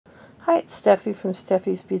Hi, it's Steffi from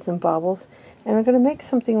Steffi's Beads and Baubles, and I'm going to make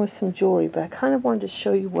something with some jewelry, but I kind of wanted to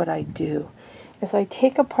show you what I do. As I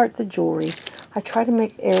take apart the jewelry, I try to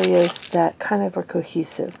make areas that kind of are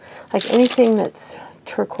cohesive. Like anything that's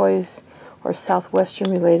turquoise or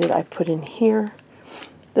southwestern related, I put in here.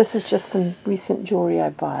 This is just some recent jewelry I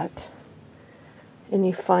bought.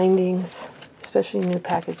 Any findings, especially new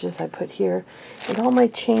packages, I put here. And all my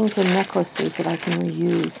chains and necklaces that I can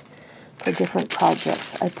reuse for different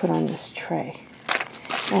projects I put on this tray.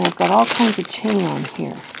 And I've got all kinds of chain on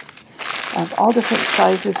here. I have all different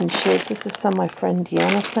sizes and shapes. This is some my friend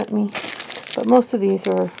Deanna sent me. But most of these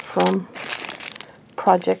are from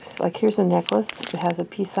projects. Like here's a necklace. It has a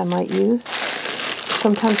piece I might use.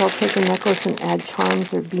 Sometimes I'll take a necklace and add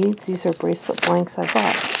charms or beads. These are bracelet blanks I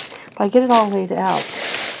bought. But I get it all laid out.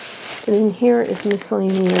 And in here is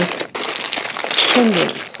miscellaneous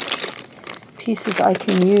pendants. Pieces I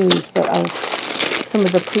can use that some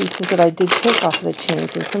of the pieces that I did take off of the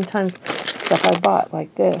chains, and sometimes stuff I bought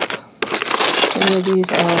like this. Some of these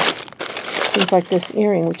are things like this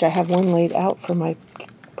earring, which I have one laid out for my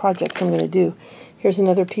projects I'm going to do. Here's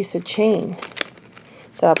another piece of chain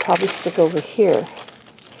that I'll probably stick over here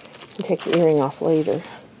and take the earring off later.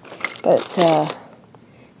 But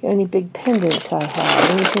any big pendants I have,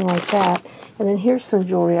 anything like that. And then here's some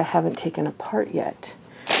jewelry I haven't taken apart yet.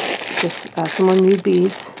 Just some more new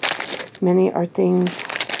beads. Many are things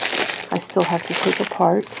I still have to take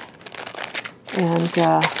apart and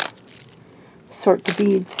sort the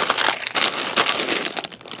beads.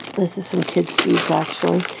 This is some kids' beads,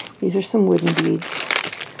 actually. These are some wooden beads.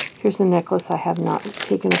 Here's a necklace I have not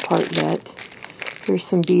taken apart yet. Here's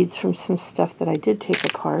some beads from some stuff that I did take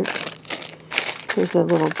apart. Here's a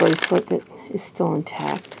little bracelet that is still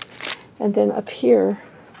intact. And then up here,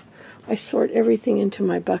 I sort everything into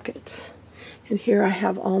my buckets. And here I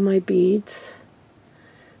have all my beads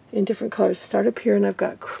in different colors. Start up here and I've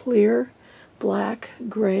got clear, black,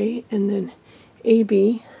 gray, and then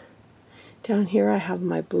AB. Down here I have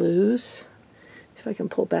my blues. If I can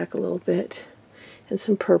pull back a little bit. And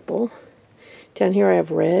some purple. Down here I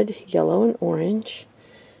have red, yellow, and orange.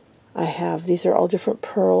 These are all different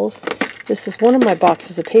pearls. This is one of my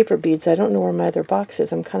boxes of paper beads. I don't know where my other box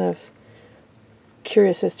is. I'm kind of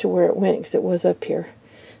curious as to where it went because it was up here.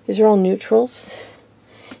 These are all neutrals.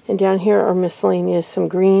 And down here are miscellaneous, some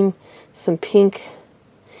green, some pink,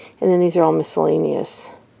 and then these are all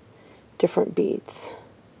miscellaneous different beads.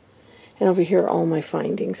 And over here are all my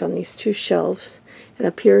findings on these two shelves. And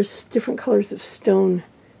up here is different colors of stone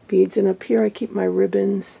beads. And up here I keep my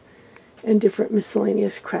ribbons and different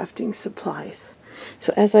miscellaneous crafting supplies.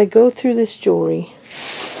 So as I go through this jewelry,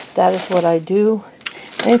 that is what I do.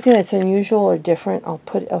 Anything that's unusual or different, I'll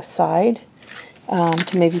put aside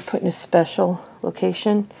to maybe put in a special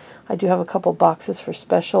location. I do have a couple boxes for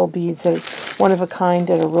special beads that are one of a kind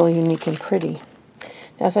that are really unique and pretty.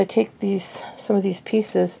 Now, as I take some of these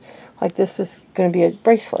pieces, like this is going to be a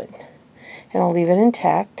bracelet, and I'll leave it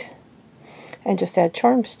intact and just add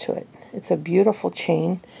charms to it. It's a beautiful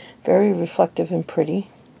chain, very reflective and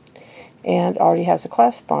pretty, and already has a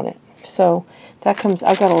clasp on it. So that comes,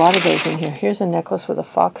 I've got a lot of those in here. Here's a necklace with a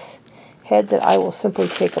fox head that I will simply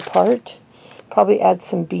take apart. Probably add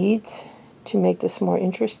some beads to make this more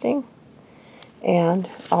interesting. And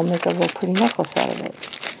I'll make a little pretty necklace out of it.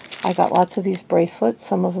 I got lots of these bracelets.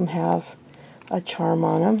 Some of them have a charm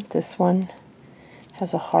on them. This one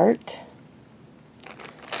has a heart.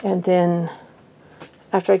 And then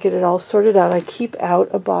after I get it all sorted out, I keep out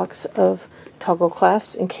a box of toggle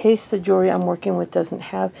clasps in case the jewelry I'm working with doesn't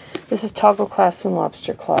have. This is toggle clasp and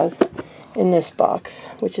lobster claws in this box,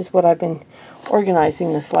 which is what I've been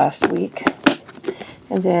organizing this last week.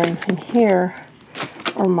 And then in here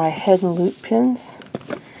are my head and loop pins,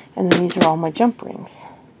 and then these are all my jump rings.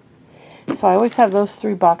 So I always have those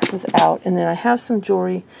three boxes out, and then I have some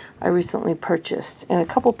jewelry I recently purchased and a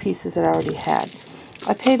couple pieces that I already had.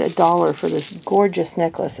 I paid $1 for this gorgeous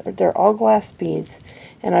necklace. They're all glass beads.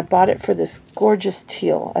 And I bought it for this gorgeous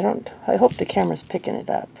teal. I hope the camera's picking it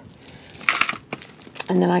up.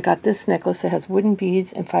 And then I got this necklace that has wooden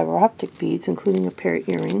beads and fiber optic beads, including a pair of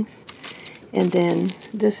earrings. And then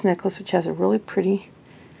this necklace, which has a really pretty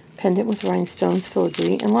pendant with rhinestones,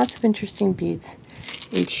 filigree, and lots of interesting beads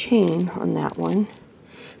and chain on that one.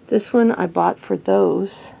 This one I bought for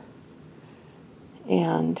those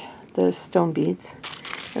and the stone beads.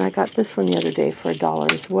 And I got this one the other day for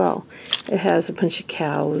 $1 as well. It has a bunch of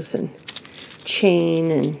cows and chain,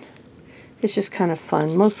 and it's just kind of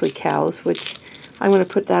fun. Mostly cows, which I'm going to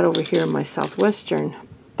put that over here in my Southwestern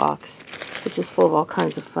box, which is full of all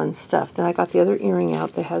kinds of fun stuff. Then I got the other earring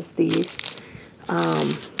out that has these.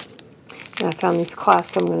 And I found these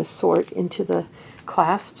clasps I'm going to sort into the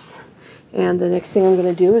clasps. And the next thing I'm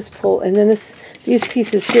going to do is pull, and then these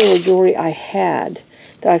pieces here were jewelry I had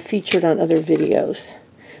that I featured on other videos.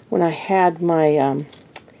 When I had my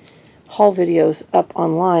haul videos up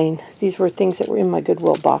online, these were things that were in my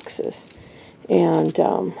Goodwill boxes. And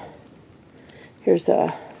here's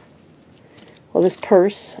this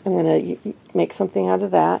purse. I'm going to make something out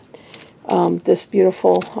of that. This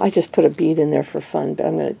beautiful, I just put a bead in there for fun, but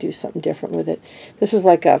I'm going to do something different with it. This is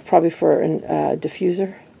like probably for a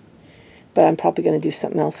diffuser, but I'm probably going to do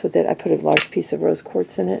something else with it. I put a large piece of rose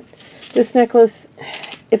quartz in it. This necklace,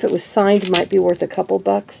 if it was signed, might be worth a couple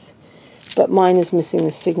bucks, but mine is missing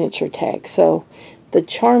the signature tag. So the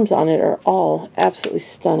charms on it are all absolutely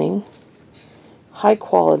stunning. High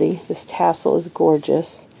quality. This tassel is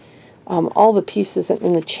gorgeous. All the pieces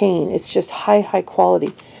in the chain, it's just high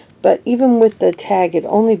quality. But even with the tag, it'd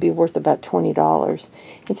only be worth about $20.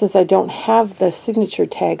 And since I don't have the signature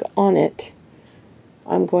tag on it,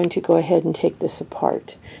 I'm going to go ahead and take this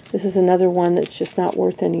apart. This is another one that's just not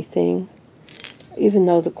worth anything, even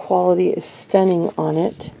though the quality is stunning on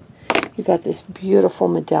it. You've got this beautiful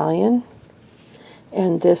medallion,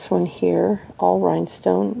 and this one here, all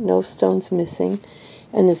rhinestone, no stones missing,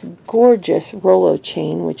 and this gorgeous Rolo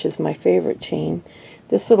chain, which is my favorite chain.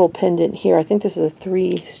 This little pendant here, I think this is a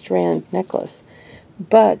 3-strand necklace,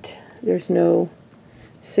 but there's no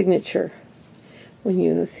signature.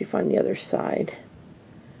 Let's see if on the other side,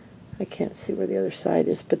 I can't see where the other side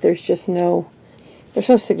is, but there's just no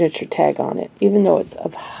signature tag on it, even though it's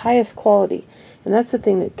of highest quality. And that's the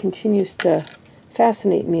thing that continues to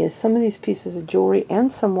fascinate me, is some of these pieces of jewelry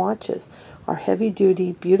and some watches are heavy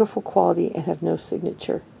duty, beautiful quality, and have no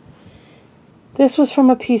signature. This was from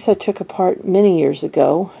a piece I took apart many years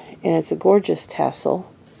ago, and it's a gorgeous tassel.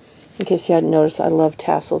 In case you hadn't noticed, I love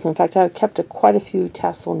tassels. In fact, I've kept quite a few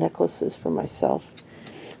tassel necklaces for myself.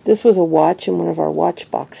 This was a watch in one of our watch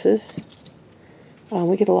boxes.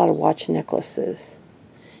 We get a lot of watch necklaces.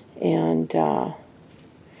 And so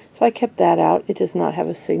I kept that out. It does not have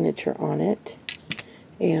a signature on it.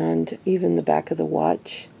 And even the back of the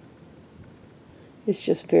watch is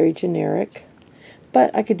just very generic.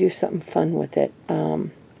 But I could do something fun with it.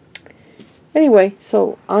 Anyway,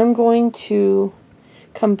 so I'm going to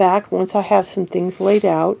come back once I have some things laid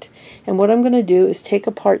out. And what I'm going to do is take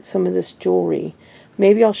apart some of this jewelry.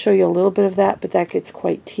 Maybe I'll show you a little bit of that, but that gets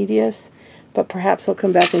quite tedious. But perhaps I'll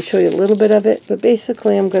come back and show you a little bit of it. But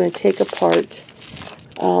basically, I'm going to take apart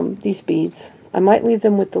these beads. I might leave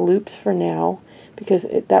them with the loops for now, because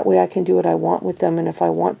that way I can do what I want with them. And if I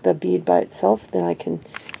want the bead by itself, then I can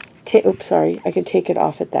I can take it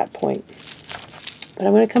off at that point. But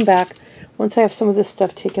I'm going to come back once I have some of this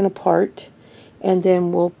stuff taken apart, and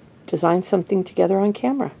then we'll design something together on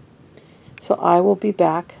camera. So I will be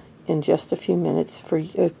back in just a few minutes, for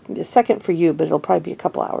a second for you, but it'll probably be a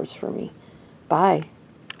couple hours for me. Bye.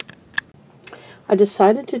 I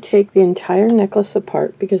decided to take the entire necklace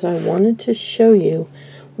apart because I wanted to show you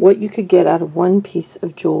what you could get out of one piece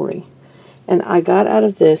of jewelry. And I got out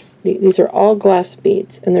of this, these are all glass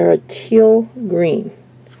beads, and they're a teal green.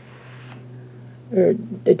 They're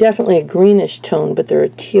definitely a greenish tone, but they're a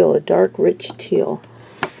teal, a dark, rich teal.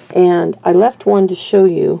 And I left one to show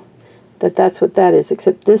you that that's what that is,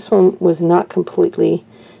 except this one was not completely,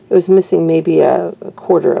 it was missing maybe a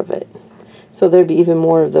quarter of it. So there'd be even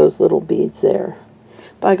more of those little beads there.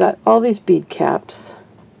 But I got all these bead caps.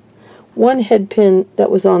 One head pin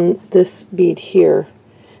that was on this bead here,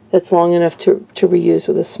 that's long enough to reuse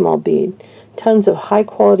with a small bead. Tons of high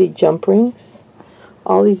quality jump rings.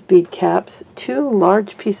 All these bead caps. 2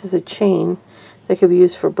 large pieces of chain that could be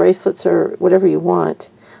used for bracelets or whatever you want.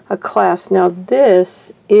 A clasp. Now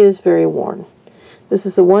this is very worn. This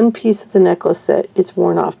is the one piece of the necklace that it's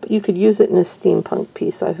worn off, but you could use it in a steampunk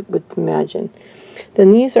piece, I would imagine.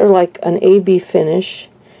 Then these are like an AB finish,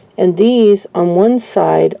 and these on one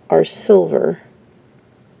side are silver,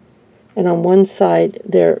 and on one side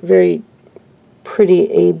they're very pretty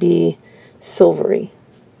AB silvery.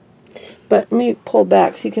 But let me pull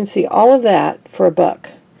back so you can see all of that for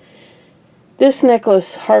 $1. This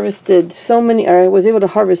necklace harvested so many, or I was able to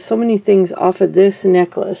harvest so many things off of this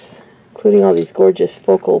necklace, including all these gorgeous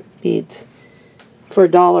focal beads, for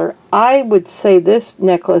 $1. I would say this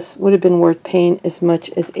necklace would have been worth paying as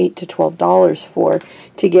much as $8 to $12 for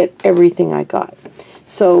to get everything I got.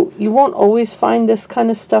 So you won't always find this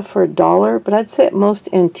kind of stuff for $1, but I'd say at most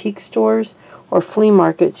antique stores or flea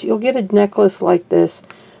markets, you'll get a necklace like this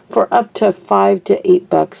for up to $5 to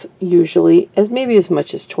 $8 usually, maybe as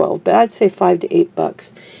much as $12, but I'd say $5 to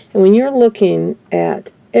 $8. And when you're looking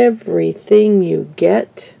at everything you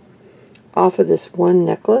get off of this one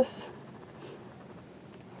necklace,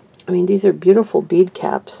 I mean, these are beautiful bead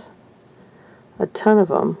caps. A ton of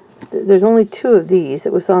them. There's only 2 of these.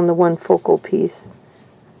 It was on the one focal piece.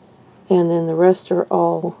 And then the rest are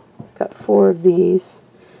all, got 4 of these.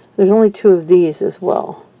 There's only 2 of these as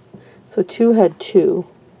well. So 2 had 2.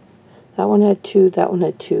 That one had 2, that one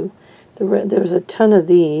had 2. There was a ton of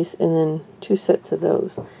these, and then 2 sets of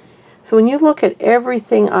those. So when you look at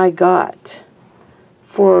everything I got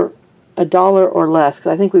for $1 or less,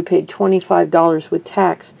 because I think we paid $25 with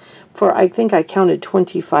tax for, I think I counted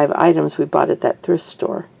 25 items we bought at that thrift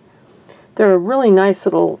store. They're a really nice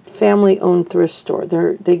little family-owned thrift store.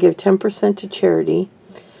 They give 10% to charity,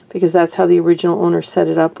 because that's how the original owner set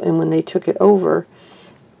it up, and when they took it over,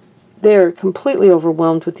 they're completely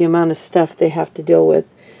overwhelmed with the amount of stuff they have to deal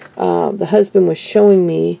with. The husband was showing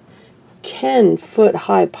me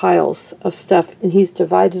 10-foot-high piles of stuff, and he's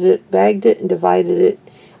divided it, bagged it, and divided it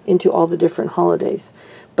into all the different holidays.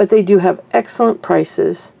 But they do have excellent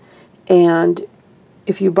prices, and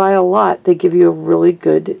if you buy a lot, they give you a really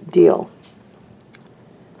good deal.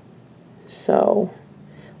 So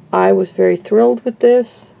I was very thrilled with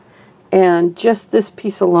this, and just this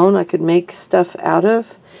piece alone I could make stuff out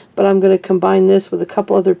of, but I'm going to combine this with a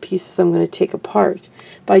couple other pieces I'm going to take apart.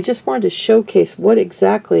 But I just wanted to showcase what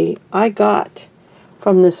exactly I got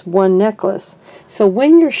from this one necklace. So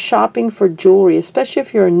when you're shopping for jewelry, especially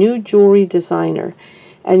if you're a new jewelry designer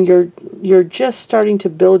and you're just starting to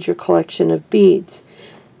build your collection of beads,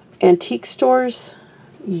 antique stores,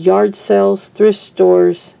 yard sales, thrift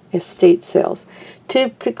stores, estate sales.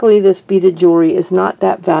 Typically this beaded jewelry is not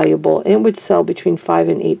that valuable. It would sell between $5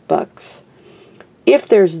 and $8. If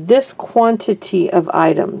there's this quantity of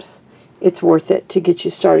items, it's worth it to get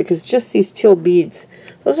you started, because just these teal beads,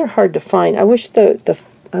 those are hard to find. I wish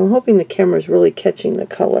I'm hoping the camera is really catching the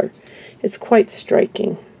color. It's quite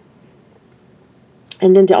striking.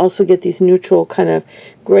 And then to also get these neutral kind of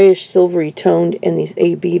grayish silvery toned and these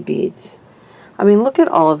AB beads. I mean, look at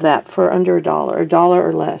all of that for under $1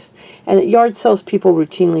 or less. And at yard sales, people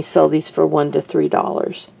routinely sell these for $1 to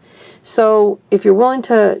 $3. So if you're willing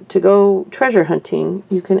to go treasure hunting,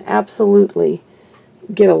 you can absolutely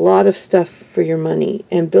get a lot of stuff for your money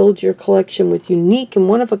and build your collection with unique and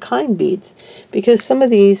one-of-a-kind beads, because some of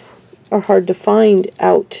these are hard to find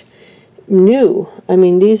out new. I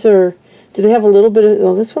mean, these are, do they have a little bit of,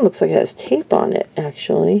 well, this one looks like it has tape on it,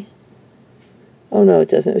 actually. Oh, no, it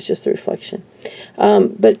doesn't. It's just a reflection.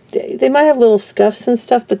 But they might have little scuffs and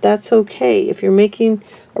stuff, but that's okay. If you're making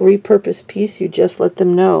a repurposed piece, you just let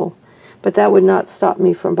them know. But that would not stop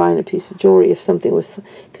me from buying a piece of jewelry if something was,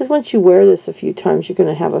 because once you wear this a few times, you're going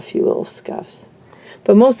to have a few little scuffs.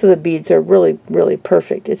 But most of the beads are really, really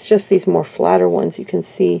perfect. It's just these more flatter ones you can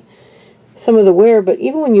see some of the wear. But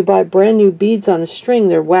even when you buy brand new beads on a string,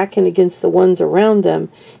 they're whacking against the ones around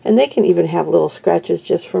them, and they can even have little scratches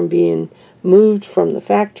just from being moved from the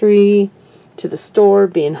factory to the store,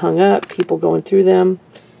 being hung up, people going through them.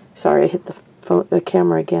 Sorry, I hit the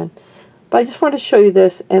camera again. But I just wanted to show you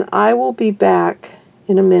this, and I will be back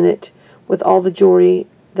in a minute with all the jewelry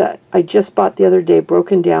that I just bought the other day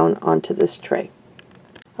broken down onto this tray.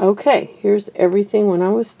 Okay, here's everything when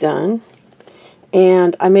I was done.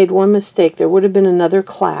 And I made one mistake. There would have been another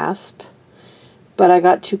clasp, but I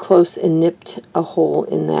got too close and nipped a hole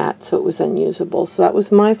in that, so it was unusable. So that was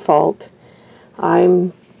my fault.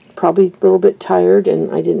 I'm probably a little bit tired, and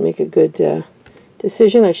I didn't make a good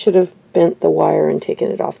decision. I should have bent the wire and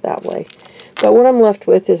taken it off that way. But what I'm left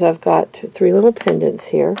with is I've got 3 little pendants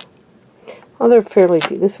here. Oh, they're fairly,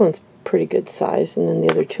 this one's pretty good size, and then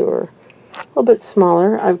the other 2 are a little bit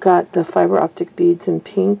smaller. I've got the fiber optic beads in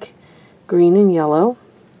pink, green, and yellow.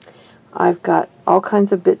 I've got all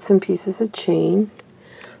kinds of bits and pieces of chain.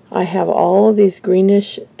 I have all of these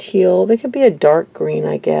greenish teal. They could be a dark green,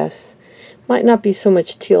 I guess. Might not be so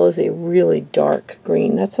much teal as a really dark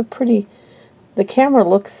green. That's a pretty, the camera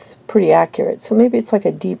looks pretty accurate, so maybe it's like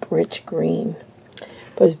a deep, rich green.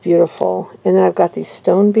 But it's beautiful. And then I've got these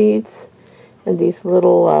stone beads and these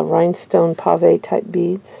little rhinestone pave type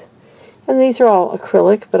beads. And these are all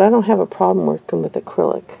acrylic, but I don't have a problem working with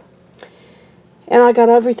acrylic. And I got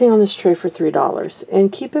everything on this tray for $3.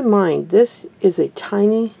 And keep in mind, this is a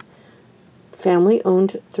tiny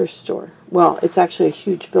family-owned thrift store. Well, it's actually a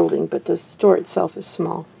huge building, but the store itself is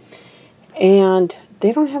small. And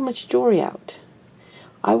they don't have much jewelry out.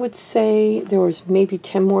 I would say there was maybe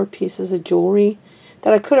 10 more pieces of jewelry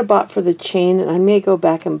that I could have bought for the chain, and I may go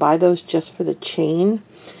back and buy those just for the chain,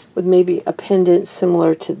 with maybe a pendant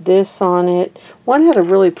similar to this on it. One had a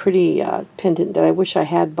really pretty pendant that I wish I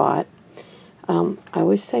had bought. I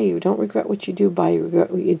always say you don't regret what you do buy, you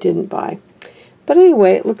regret what you didn't buy. But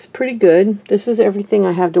anyway, it looks pretty good. This is everything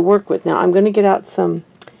I have to work with. Now I'm going to get out some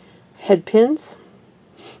head pins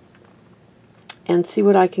and see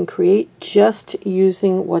what I can create just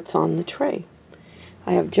using what's on the tray.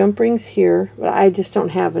 I have jump rings here, but I just don't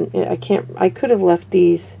have I could have left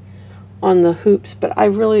these on the hoops, but I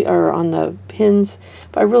really are on the pins,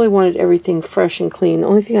 but I really wanted everything fresh and clean. The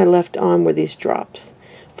only thing I left on were these drops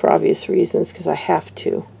for obvious reasons, because I have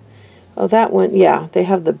to. Oh, that one, yeah, they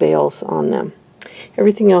have the bails on them.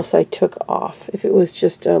 Everything else I took off if it was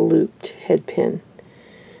just a looped head pin.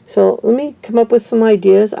 So let me come up with some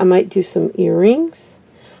ideas. I might do some earrings.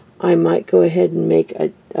 I might go ahead and make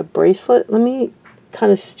a bracelet. Let me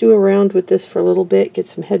kind of stew around with this for a little bit, get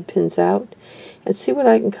some head pins out, and see what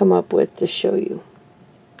I can come up with to show you.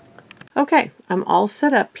 Okay, I'm all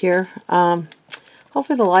set up here.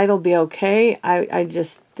 Hopefully the light will be okay.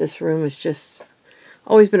 This room has just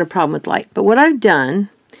always been a problem with light. But what I've done,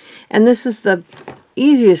 and this is the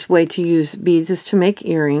easiest way to use beads, is to make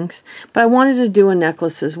earrings, but I wanted to do a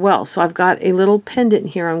necklace as well. So I've got a little pendant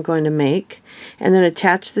here I'm going to make, and then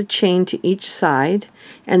attach the chain to each side,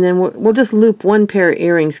 and then we'll just loop one pair of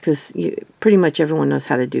earrings, because pretty much everyone knows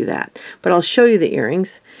how to do that. But I'll show you the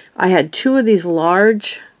earrings. I had 2 of these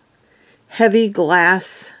large, heavy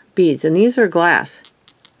glass beads, and these are glass.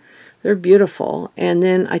 They're beautiful. And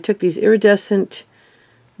then I took these iridescent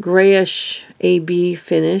grayish AB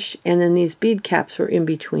finish, and then these bead caps were in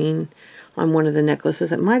between on one of the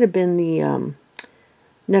necklaces. It might have been the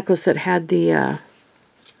necklace that had the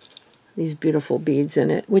these beautiful beads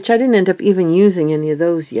in it, which I didn't end up even using any of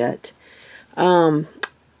those yet. But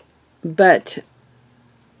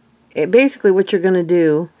basically what you're going to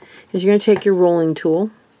do is you're going to take your rolling tool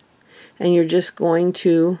and you're just going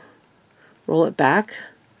to roll it back,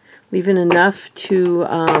 leaving enough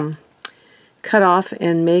to cut off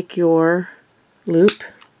and make your loop,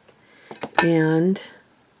 and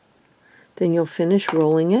then you'll finish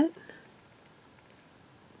rolling it,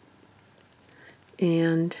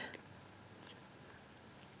 and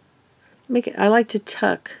make it. I like to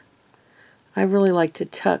tuck. I really like to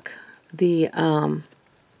tuck the when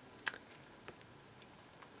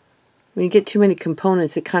you get too many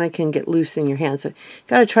components, it kind of can get loose in your hands. So you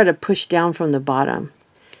got to try to push down from the bottom.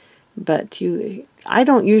 But I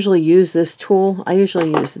don't usually use this tool. I usually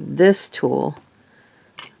use this tool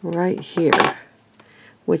right here,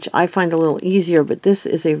 which I find a little easier, but this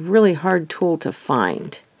is a really hard tool to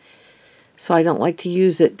find. So I don't like to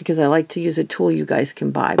use it, because I like to use a tool you guys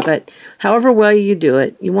can buy. But however well you do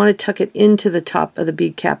it, you want to tuck it into the top of the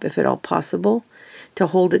bead cap if at all possible to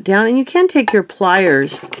hold it down. And you can take your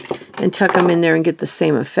pliers and tuck them in there and get the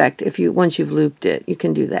same effect. Once you've looped it, you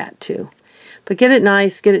can do that too. But get it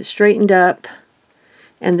nice, get it straightened up,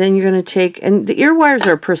 and then you're going to take, and the ear wires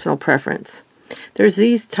are a personal preference. There's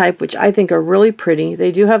these type, which I think are really pretty.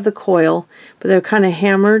 They do have the coil, but they're kind of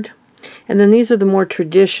hammered. And then these are the more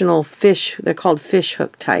traditional fish, they're called fish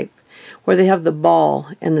hook type, where they have the ball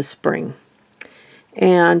and the spring.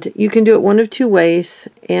 And you can do it one of 2 ways,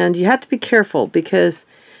 and you have to be careful, because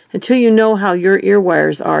until you know how your ear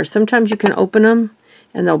wires are, sometimes you can open them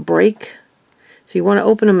and they'll break. So you want to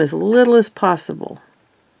open them as little as possible.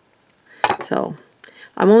 So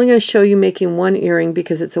I'm only going to show you making 1 earring,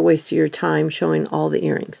 because it's a waste of your time showing all the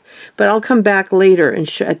earrings. But I'll come back later,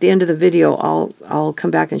 and at the end of the video I'll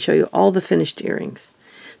come back and show you all the finished earrings.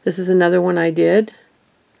 This is another one I did.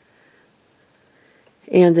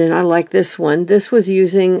 And then I like this one. This was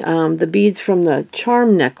using the beads from the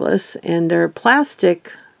charm necklace, and they're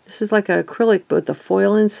plastic. This is like an acrylic, but with the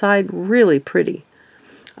foil inside. Really pretty.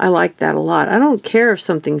 I like that a lot. I don't care if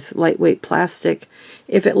something's lightweight plastic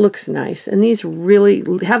if it looks nice. And these really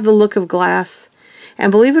have the look of glass.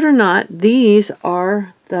 And believe it or not, these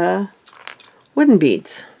are the wooden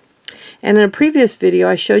beads. And in a previous video,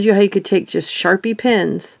 I showed you how you could take just Sharpie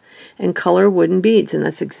pens and color wooden beads. And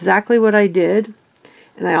that's exactly what I did.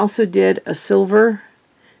 And I also did a silver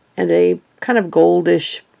and a kind of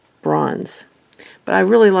goldish bronze. But I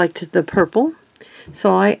really liked the purple.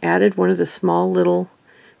 So I added one of the small little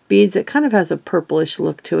beads that kind of has a purplish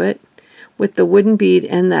look to it with the wooden bead,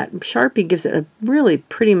 and that Sharpie gives it a really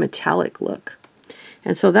pretty metallic look.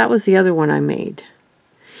 And so that was the other one I made.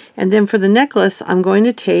 And then for the necklace, I'm going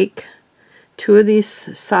to take 2 of these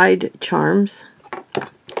side charms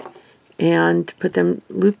and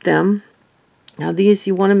loop them. Now these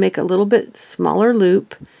you want to make a little bit smaller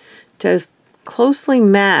loop to as closely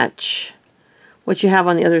match what you have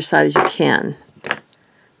on the other side as you can.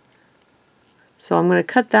 So I'm going to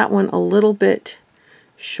cut that one a little bit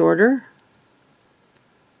shorter.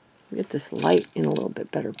 Get this light in a little bit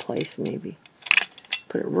better place maybe.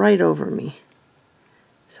 Put it right over me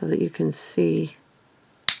so that you can see.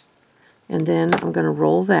 And then I'm going to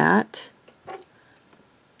roll that.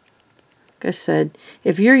 like I said,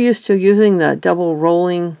 if you're used to using the double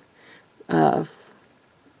rolling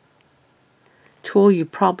tool, you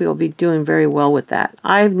probably will be doing very well with that.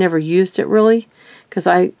 I've never used it really, because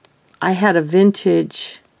I had a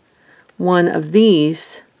vintage one of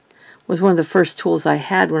these. Was one of the first tools I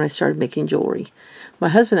had when I started making jewelry. My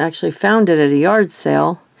husband actually found it at a yard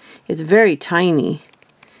sale. It's very tiny.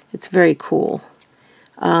 It's very cool.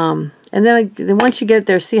 And then once you get it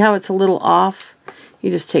there, see how it's a little off? You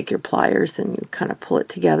just take your pliers and you kind of pull it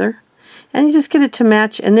together. And you just get it to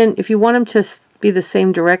match. And then if you want them to be the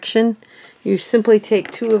same direction, you simply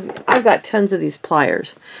take two of... I've got tons of these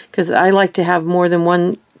pliers because I like to have more than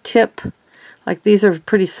one tip. Like these are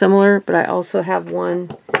pretty similar, but I also have one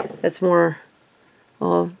that's more...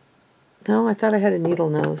 Well, no, I thought I had a needle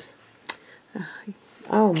nose.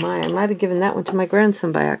 Oh my, I might have given that one to my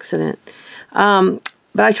grandson by accident.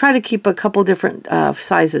 But I try to keep a couple different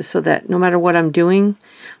sizes so that no matter what I'm doing,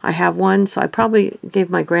 I have one. So I probably gave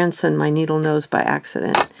my grandson my needle nose by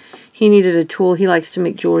accident. He needed a tool. He likes to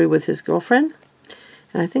make jewelry with his girlfriend.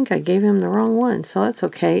 And I think I gave him the wrong one, so that's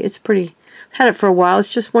okay. It's pretty... Had it for a while.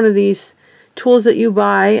 It's just one of these tools that you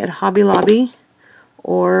buy at Hobby Lobby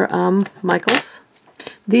or Michael's.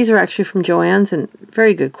 These are actually from Joann's and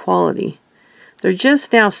very good quality. They're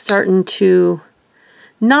just now starting to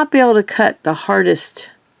not be able to cut the hardest.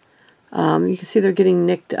 You can see they're getting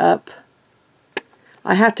nicked up.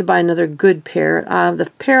 I have to buy another good pair.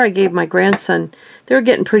 The pair I gave my grandson, they were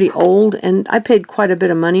getting pretty old, and I paid quite a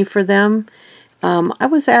bit of money for them. I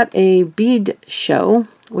was at a bead show,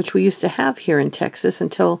 which we used to have here in Texas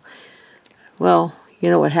until, well, you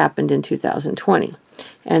know what happened in 2020.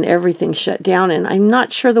 And everything shut down, and I'm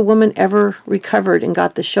not sure the woman ever recovered and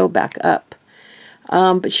got the show back up.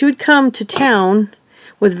 But she would come to town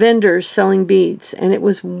with vendors selling beads, and it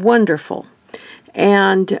was wonderful.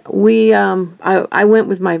 And we, I went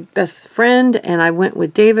with my best friend, and I went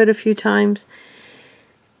with David a few times.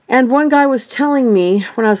 And one guy was telling me,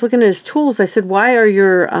 when I was looking at his tools, I said, why are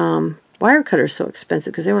your wire cutters so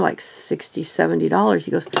expensive? Because they were like $60, $70.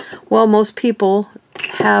 He goes, well, most people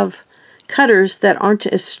have cutters that aren't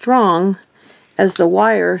as strong as the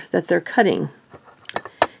wire that they're cutting.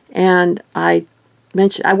 And I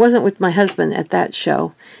mentioned, I wasn't with my husband at that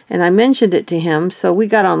show, and I mentioned it to him, so we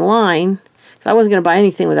got online. So I wasn't going to buy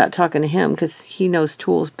anything without talking to him because he knows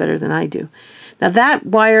tools better than I do. Now that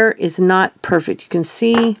wire is not perfect. You can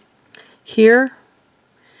see here,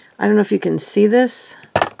 I don't know if you can see this,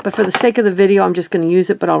 but for the sake of the video, I'm just going to use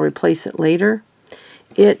it, but I'll replace it later.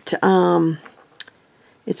 It's, I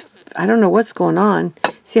don't know what's going on.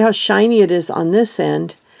 See how shiny it is on this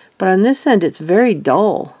end, but on this end it's very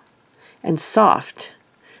dull and soft.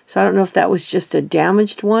 So I don't know if that was just a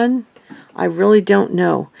damaged one. I really don't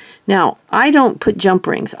know. Now, I don't put jump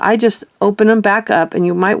rings. I just open them back up, and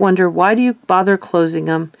you might wonder, why do you bother closing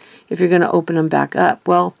them if you're going to open them back up?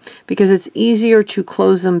 Well, because it's easier to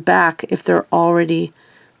close them back if they're already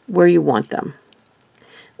where you want them.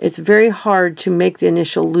 It's very hard to make the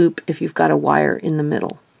initial loop if you've got a wire in the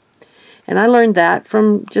middle. And I learned that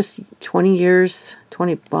from just 20 years,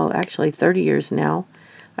 well, actually 30 years now.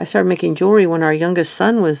 I started making jewelry when our youngest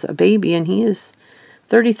son was a baby, and he is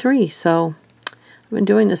 33, so I've been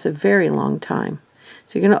doing this a very long time.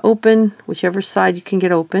 So you're going to open whichever side you can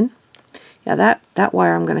get open. Yeah, that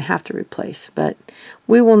wire I'm going to have to replace, but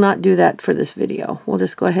we will not do that for this video. We'll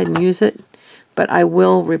just go ahead and use it, but I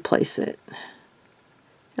will replace it.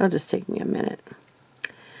 It'll just take me a minute.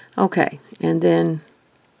 Okay, and then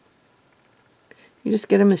you just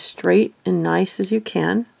get them as straight and nice as you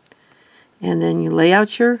can. And then you lay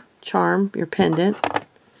out your charm, your pendant,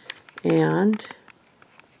 and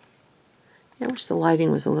I wish the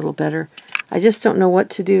lighting was a little better. I just don't know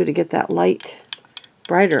what to do to get that light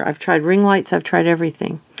brighter. I've tried ring lights, I've tried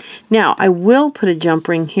everything. Now, I will put a jump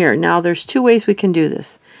ring here. Now, there's two ways we can do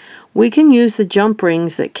this. We can use the jump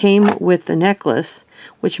rings that came with the necklace,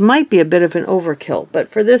 which might be a bit of an overkill, but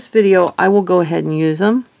for this video, I will go ahead and use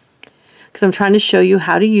them because I'm trying to show you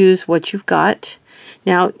how to use what you've got.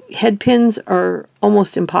 Now, head pins are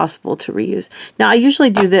almost impossible to reuse. Now, I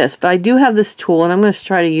usually do this, but I do have this tool, and I'm going to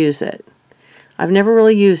try to use it. I've never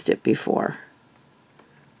really used it before.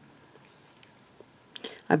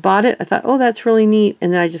 I bought it, I thought, oh, that's really neat,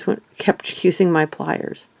 and then I just kept using my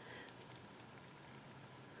pliers.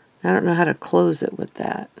 I don't know how to close it with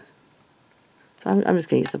that. So I'm just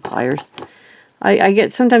going to use the pliers.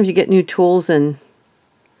 Sometimes you get new tools and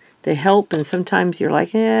they help, and sometimes you're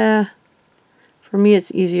like, yeah. For me,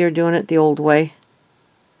 it's easier doing it the old way.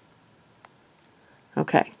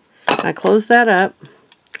 Okay, I close that up,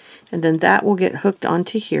 and then that will get hooked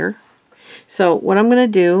onto here. So what I'm going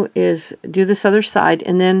to do is do this other side,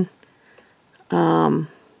 and then I'll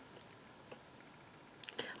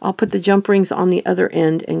put the jump rings on the other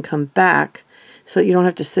end and come back so you don't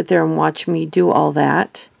have to sit there and watch me do all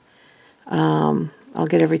that. I'll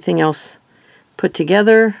get everything else put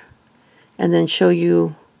together and then show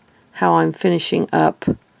you how I'm finishing up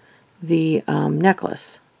the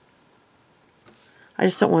necklace. I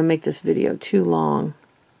just don't want to make this video too long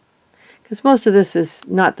because most of this is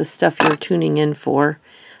not the stuff you're tuning in for.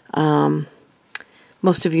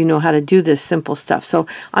 Most of you know how to do this simple stuff. So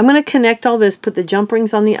I'm going to connect all this, put the jump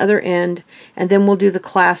rings on the other end, and then we'll do the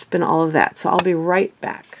clasp and all of that. So I'll be right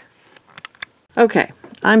back. Okay,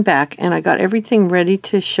 I'm back and I got everything ready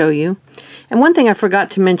to show you. And one thing I forgot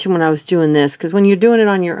to mention when I was doing this, because when you're doing it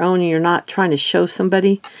on your own and you're not trying to show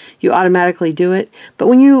somebody, you automatically do it. But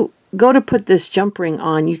when you go to put this jump ring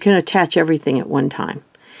on, you can attach everything at one time.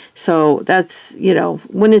 So that's, you know,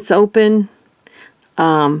 when it's open,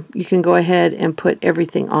 you can go ahead and put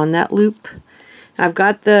everything on that loop. I've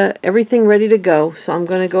got everything ready to go, so I'm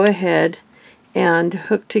going to go ahead and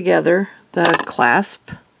hook together the clasp,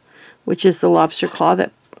 which is the lobster claw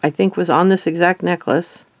that I think was on this exact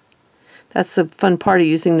necklace. That's the fun part of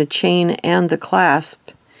using the chain and the clasp,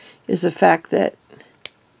 is the fact that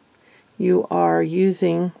you are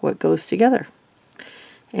using what goes together.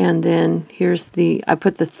 And then here's I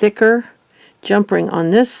put the thicker jump ring on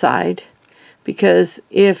this side, because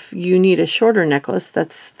if you need a shorter necklace,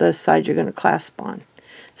 that's the side you're going to clasp on.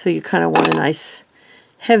 So you kind of want a nice,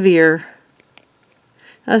 heavier.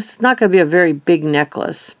 Now, it's not going to be a very big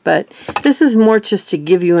necklace, but this is more just to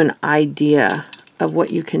give you an idea of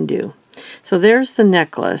what you can do. So there's the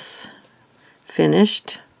necklace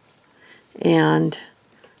finished, and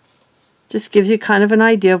just gives you kind of an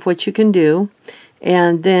idea of what you can do.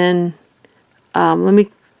 And then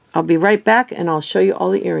I'll be right back and I'll show you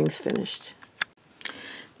all the earrings finished.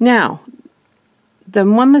 Now, the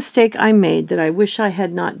one mistake I made that I wish I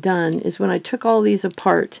had not done is when I took all these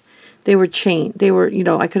apart, they were chained. They were, you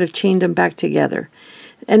know, I could have chained them back together.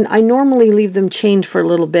 And I normally leave them chained for a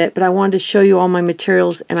little bit, but I wanted to show you all my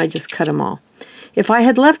materials and I just cut them all. If I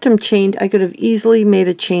had left them chained, I could have easily made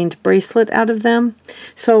a chained bracelet out of them.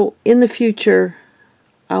 So in the future,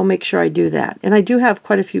 I'll make sure I do that. And I do have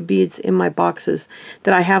quite a few beads in my boxes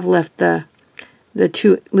that I have left the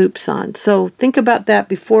 2 loops on. So think about that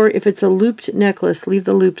before. If it's a looped necklace, leave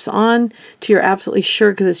the loops on till you're absolutely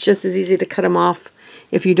sure, because it's just as easy to cut them off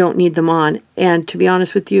if you don't need them on. And to be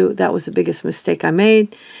honest with you, that was the biggest mistake I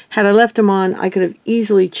made. Had I left them on, I could have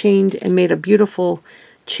easily chained and made a beautiful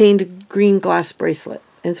chained green glass bracelet.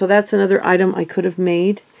 And so that's another item I could have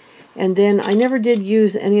made. And then I never did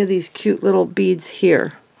use any of these cute little beads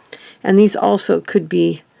here. And these also could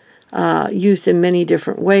be used in many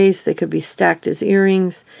different ways. They could be stacked as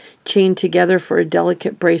earrings, chained together for a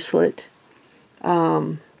delicate bracelet.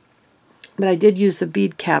 But I did use the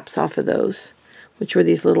bead caps off of those, which were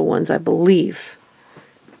these little ones, I believe.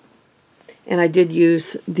 And I did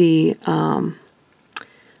use the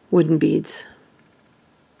wooden beads.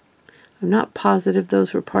 I'm not positive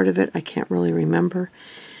those were part of it. I can't really remember.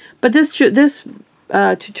 But this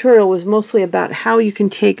tutorial was mostly about how you can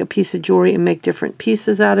take a piece of jewelry and make different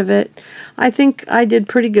pieces out of it. I think I did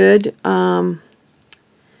pretty good. I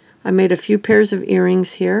made a few pairs of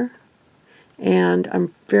earrings here, and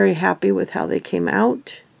I'm very happy with how they came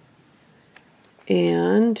out.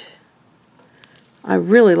 And I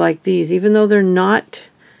really like these, even though they're not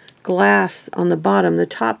glass on the bottom, the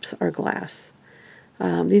tops are glass.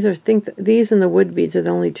 These and the wood beads are the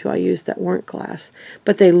only 2 I used that weren't glass,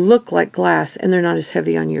 but they look like glass and they're not as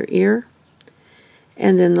heavy on your ear.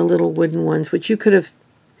 And then the little wooden ones, which you could have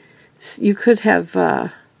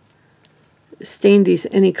stained these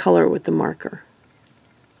any color with the marker.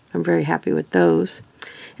 I'm very happy with those.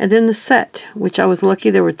 And then the set, which I was lucky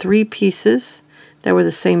there were 3 pieces that were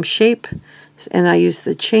the same shape, and I used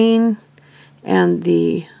the chain and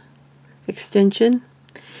the extension.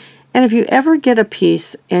 And if you ever get a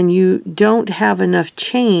piece and you don't have enough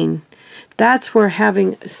chain, that's where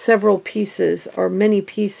having several pieces or many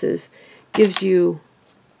pieces gives you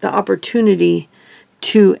the opportunity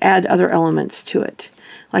to add other elements to it.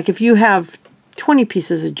 Like if you have 20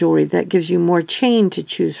 pieces of jewelry, that gives you more chain to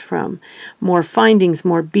choose from, more findings,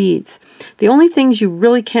 more beads. The only things you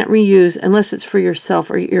really can't reuse, unless it's for yourself,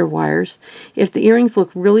 are your ear wires. If the earrings look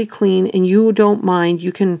really clean and you don't mind,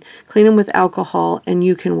 you can clean them with alcohol and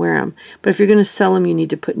you can wear them. But if you're going to sell them, you need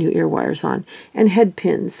to put new ear wires on. And head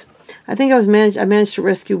pins. I think I managed to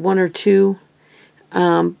rescue 1 or 2.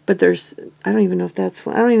 But I don't even know if that's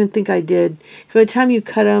one. I don't even think I did. By the time you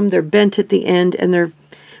cut them, they're bent at the end and they're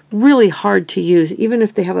really hard to use, even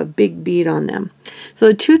if they have a big bead on them. So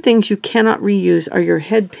the two things you cannot reuse are your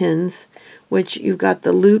head pins, which you've got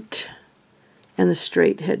the looped and the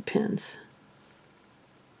straight head pins.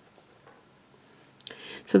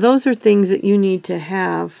 So those are things that you need to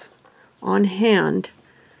have on hand.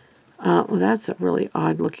 Well, that's a really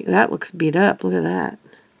odd looking, that looks beat up. Look at that.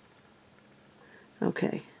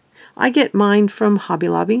 Okay. I get mine from Hobby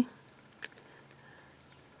Lobby.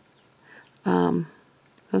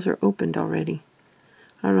 Those are opened already.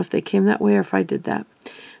 I don't know if they came that way or if I did that.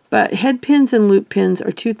 But head pins and loop pins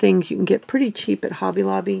are two things you can get pretty cheap at Hobby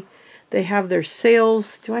Lobby. They have their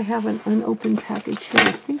sales. Do I have an unopened package here?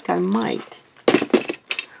 I think I might.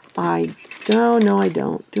 I don't. No, I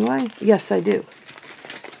don't. Do I? Yes, I do.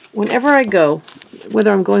 Whenever I go,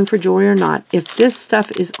 whether I'm going for jewelry or not, if this stuff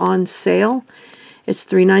is on sale, it's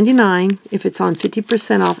 $3.99. If it's on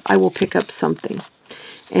 50% off, I will pick up something.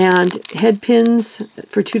 And head pins,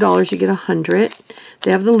 for $2, you get 100.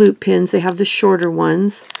 They have the loop pins. They have the shorter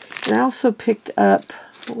ones. And I also picked up,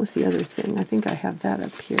 what was the other thing? I think I have that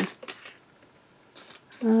up here.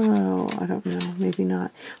 Oh, I don't know. Maybe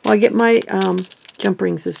not. Well, I get my jump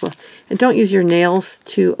rings as well. And don't use your nails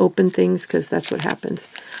to open things, because that's what happens.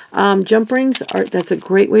 Jump rings, that's a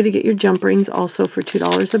great way to get your jump rings, also for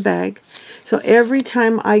 $2 a bag. So every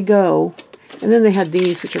time I go, and then they had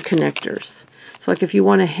these, which are connectors. So like if you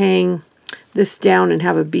want to hang this down and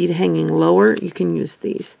have a bead hanging lower, you can use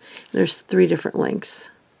these. There's 3 different lengths.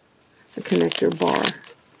 The connector bar.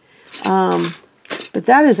 But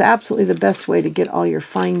that is absolutely the best way to get all your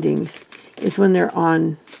findings, is when they're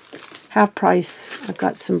on half price. I've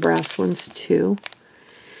got some brass ones too.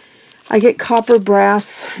 I get copper,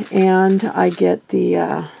 brass, and I get the,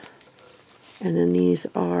 and then these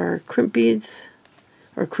are crimp beads,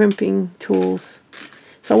 or crimping tools.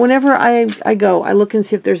 So whenever I go, I look and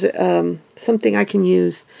see if there's something I can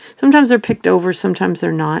use. Sometimes they're picked over, sometimes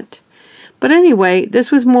they're not. But anyway,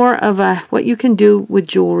 this was more of a what you can do with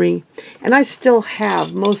jewelry. And I still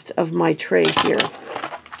have most of my tray here.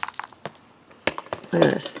 Look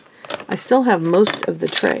at this. I still have most of the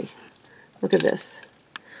tray. Look at this.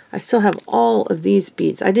 I still have all of these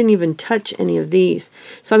beads. I didn't even touch any of these.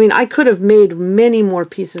 So, I mean, I could have made many more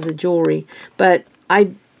pieces of jewelry, but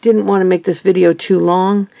I didn't want to make this video too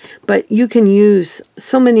long. But you can use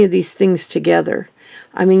so many of these things together.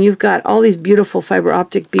 I mean, you've got all these beautiful fiber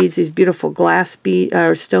optic beads, these beautiful glass bead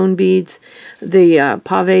or stone beads, the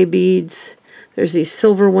pave beads. There's these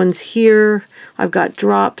silver ones here. I've got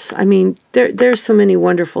drops. I mean, there's so many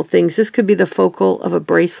wonderful things. This could be the focal of a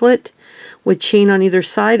bracelet with chain on either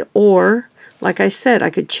side, or like I said, I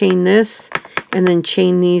could chain this and then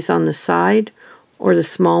chain these on the side, or the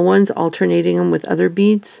small ones, alternating them with other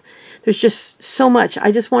beads. There's just so much.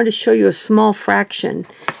 I just wanted to show you a small fraction.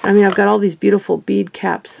 I mean, I've got all these beautiful bead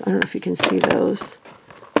caps. I don't know if you can see those.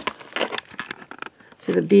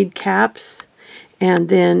 See the bead caps? And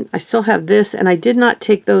then I still have this, and I did not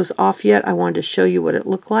take those off yet. I wanted to show you what it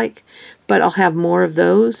looked like, but I'll have more of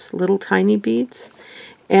those little tiny beads.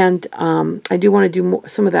 And I do want to do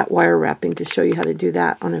some of that wire wrapping to show you how to do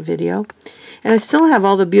that on a video. And I still have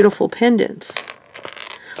all the beautiful pendants.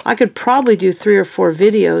 I could probably do 3 or 4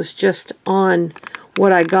 videos just on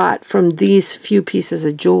what I got from these few pieces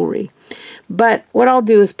of jewelry. But what I'll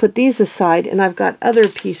do is put these aside, and I've got other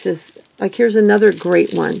pieces. Like here's another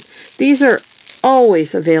great one. These are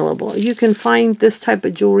always available. You can find this type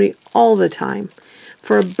of jewelry all the time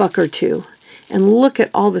for $1 or $2. And look at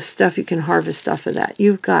all the stuff you can harvest off of that.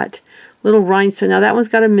 You've got little rhinestone. Now that one's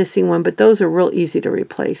got a missing one, but those are real easy to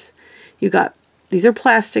replace. You got, these are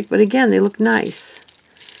plastic, but again, they look nice.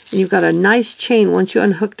 And you've got a nice chain once you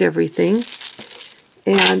unhooked everything.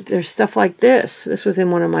 And there's stuff like this. This was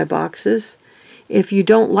in one of my boxes. If you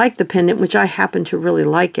don't like the pendant, which I happen to really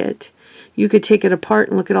like it, you could take it apart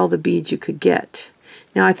and look at all the beads you could get.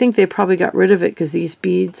 Now I think they probably got rid of it because these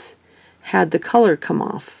beads had the color come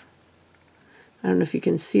off. I don't know if you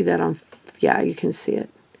can see that on, yeah, you can see it.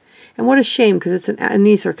 And what a shame, because it's and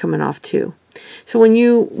these are coming off too. So when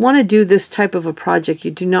you want to do this type of a project, you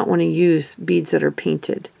do not want to use beads that are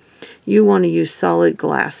painted. You want to use solid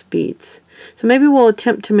glass beads. So maybe we'll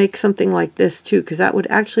attempt to make something like this too, because that would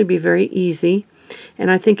actually be very easy. And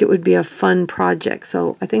I think it would be a fun project.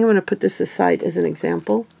 So I think I'm going to put this aside as an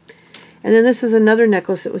example. And then this is another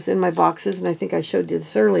necklace that was in my boxes, and I think I showed you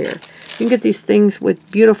this earlier. You can get these things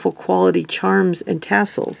with beautiful quality charms and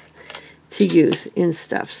tassels to use in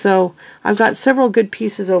stuff. So I've got several good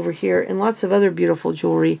pieces over here and lots of other beautiful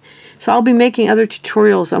jewelry. So I'll be making other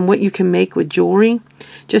tutorials on what you can make with jewelry,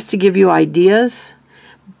 just to give you ideas.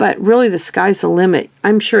 But really the sky's the limit.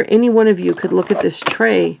 I'm sure any one of you could look at this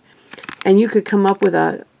tray and you could come up with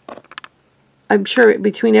a I'm sure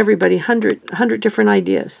between everybody, 100 different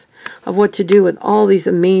ideas of what to do with all these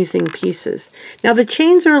amazing pieces. Now the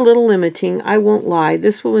chains are a little limiting, I won't lie.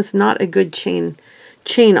 This one was not a good chain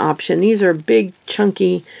option. These are big,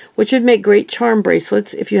 chunky, which would make great charm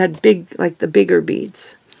bracelets if you had big, like the bigger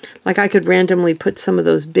beads. Like I could randomly put some of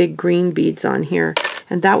those big green beads on here,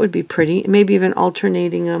 and that would be pretty. Maybe even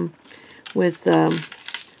alternating them with,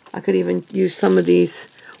 I could even use some of these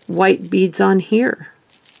white beads on here.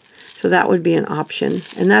 So that would be an option.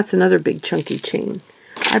 And that's another big chunky chain.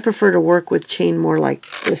 I prefer to work with chain more like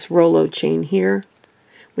this Rollo chain here,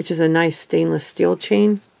 which is a nice stainless steel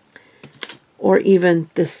chain. Or even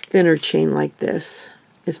this thinner chain like this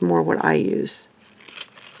is more what I use.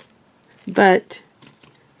 But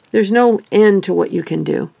there's no end to what you can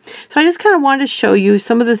do. So I just kind of wanted to show you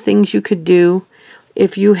some of the things you could do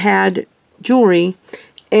if you had jewelry,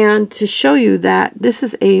 and to show you that this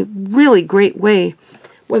is a really great way,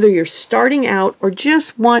 whether you're starting out or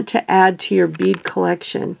just want to add to your bead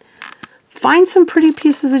collection. Find some pretty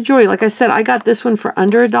pieces of jewelry. Like I said, I got this one for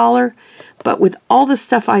under $1, but with all the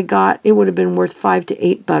stuff I got, it would have been worth $5 to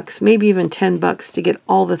 $8, maybe even $10 to get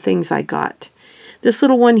all the things I got. This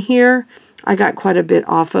little one here, I got quite a bit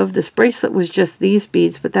off of. This bracelet was just these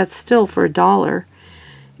beads, but that's still for $1.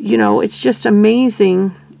 You know, it's just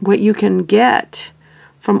amazing what you can get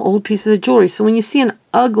from old pieces of jewelry. So when you see an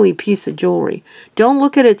ugly piece of jewelry, don't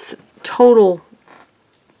look at its total,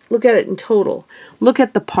 look at it in total. Look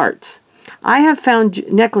at the parts. I have found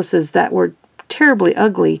necklaces that were terribly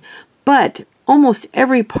ugly, but almost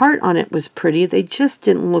every part on it was pretty. They just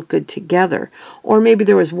didn't look good together. Or maybe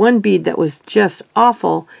there was one bead that was just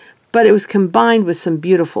awful, but it was combined with some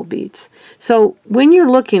beautiful beads. So when you're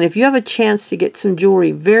looking, if you have a chance to get some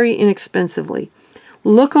jewelry very inexpensively,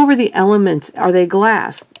 look over the elements. Are they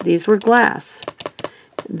glass? These were glass.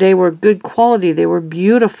 They were good quality. They were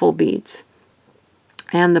beautiful beads.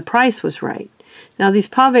 And the price was right. Now these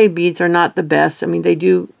pave beads are not the best. I mean, they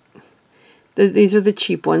do, these are the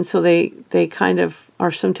cheap ones, so they kind of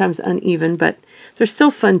are sometimes uneven, but they're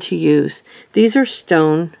still fun to use. These are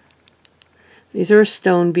stone. These are a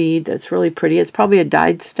stone bead that's really pretty. It's probably a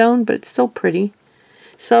dyed stone, but it's still pretty.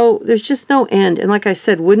 So there's just no end. And like I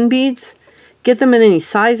said, wooden beads, get them in any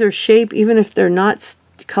size or shape, even if they're not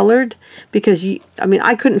colored, because I mean,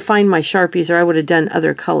 I couldn't find my Sharpies or I would have done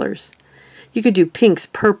other colors. You could do pinks,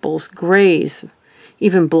 purples, grays,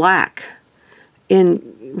 even black, in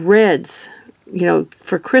reds. You know,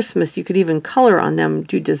 for Christmas, you could even color on them,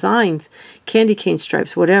 do designs, candy cane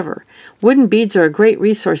stripes, whatever. Wooden beads are a great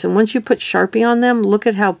resource, and once you put Sharpie on them, look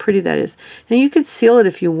at how pretty that is. And you could seal it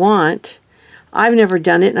if you want. I've never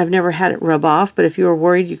done it, and I've never had it rub off, but if you were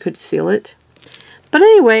worried, you could seal it. But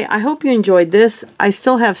anyway, I hope you enjoyed this. I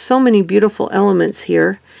still have so many beautiful elements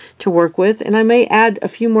here to work with, and I may add a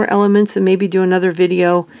few more elements and maybe do another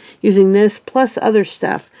video using this plus other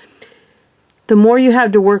stuff. The more you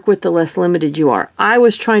have to work with, the less limited you are. I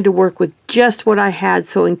was trying to work with just what I had,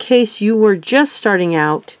 so in case you were just starting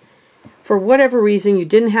out, for whatever reason you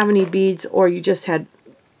didn't have any beads, or you just had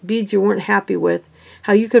beads you weren't happy with,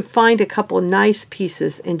 how you could find a couple nice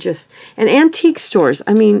pieces and antique stores.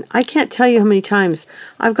 I mean, I can't tell you how many times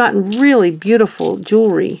I've gotten really beautiful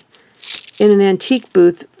jewelry in an antique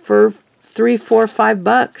booth for $3, $4,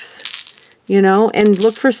 $5, you know, and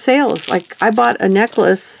look for sales. Like I bought a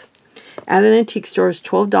necklace at an antique store. It was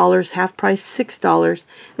 $12, half price $6.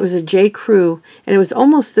 It was a J. Crew, and it was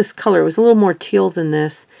almost this color. It was a little more teal than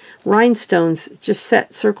this. Rhinestones, just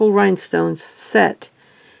set, circle rhinestones set.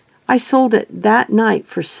 I sold it that night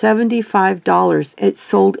for $75. It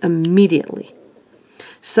sold immediately.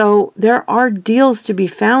 So there are deals to be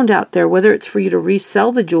found out there, whether it's for you to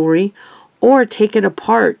resell the jewelry or take it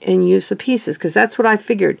apart and use the pieces, because that's what I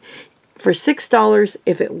figured. For $6,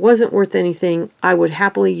 if it wasn't worth anything, I would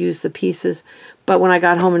happily use the pieces. But when I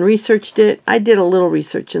got home and researched it, I did a little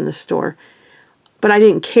research in the store, but I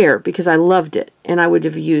didn't care because I loved it and I would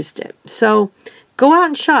have used it. So go out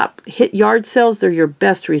and shop. Hit yard sales. They're your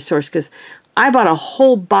best resource, because I bought a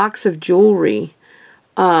whole box of jewelry,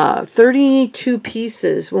 32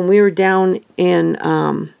 pieces, when we were down in,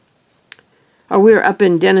 we were up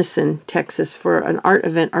in Denison, Texas, for an art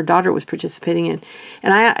event our daughter was participating in.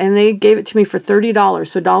 And they gave it to me for $30,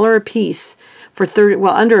 so $1 a piece for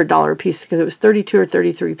under $1 a piece, because it was 32 or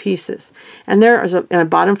 33 pieces. And and I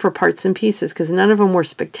bought them for parts and pieces, because none of them were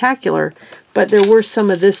spectacular, but there were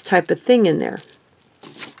some of this type of thing in there.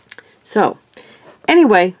 So,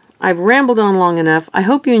 anyway, I've rambled on long enough. I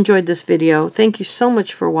hope you enjoyed this video. Thank you so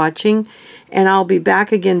much for watching, and I'll be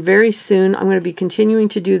back again very soon. I'm going to be continuing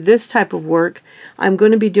to do this type of work. I'm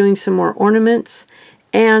going to be doing some more ornaments,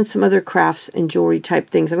 and some other crafts and jewelry type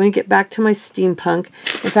things. I'm going to get back to my steampunk.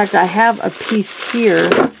 In fact, I have a piece here.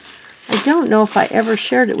 I don't know if I ever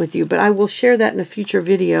shared it with you, but I will share that in a future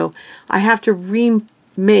video. I have to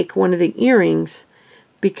remake one of the earrings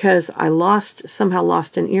because I somehow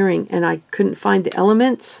lost an earring, and I couldn't find the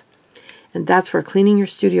elements. And that's where cleaning your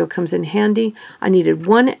studio comes in handy. I needed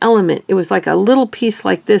one element. It was like a little piece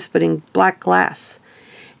like this, but in black glass.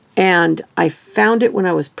 And I found it when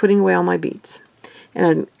I was putting away all my beads.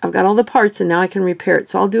 And I've got all the parts, and now I can repair it.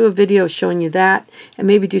 So I'll do a video showing you that, and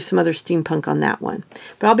maybe do some other steampunk on that one.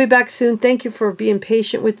 But I'll be back soon. Thank you for being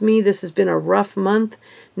patient with me. This has been a rough month,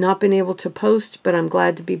 not been able to post, but I'm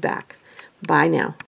glad to be back. Bye now.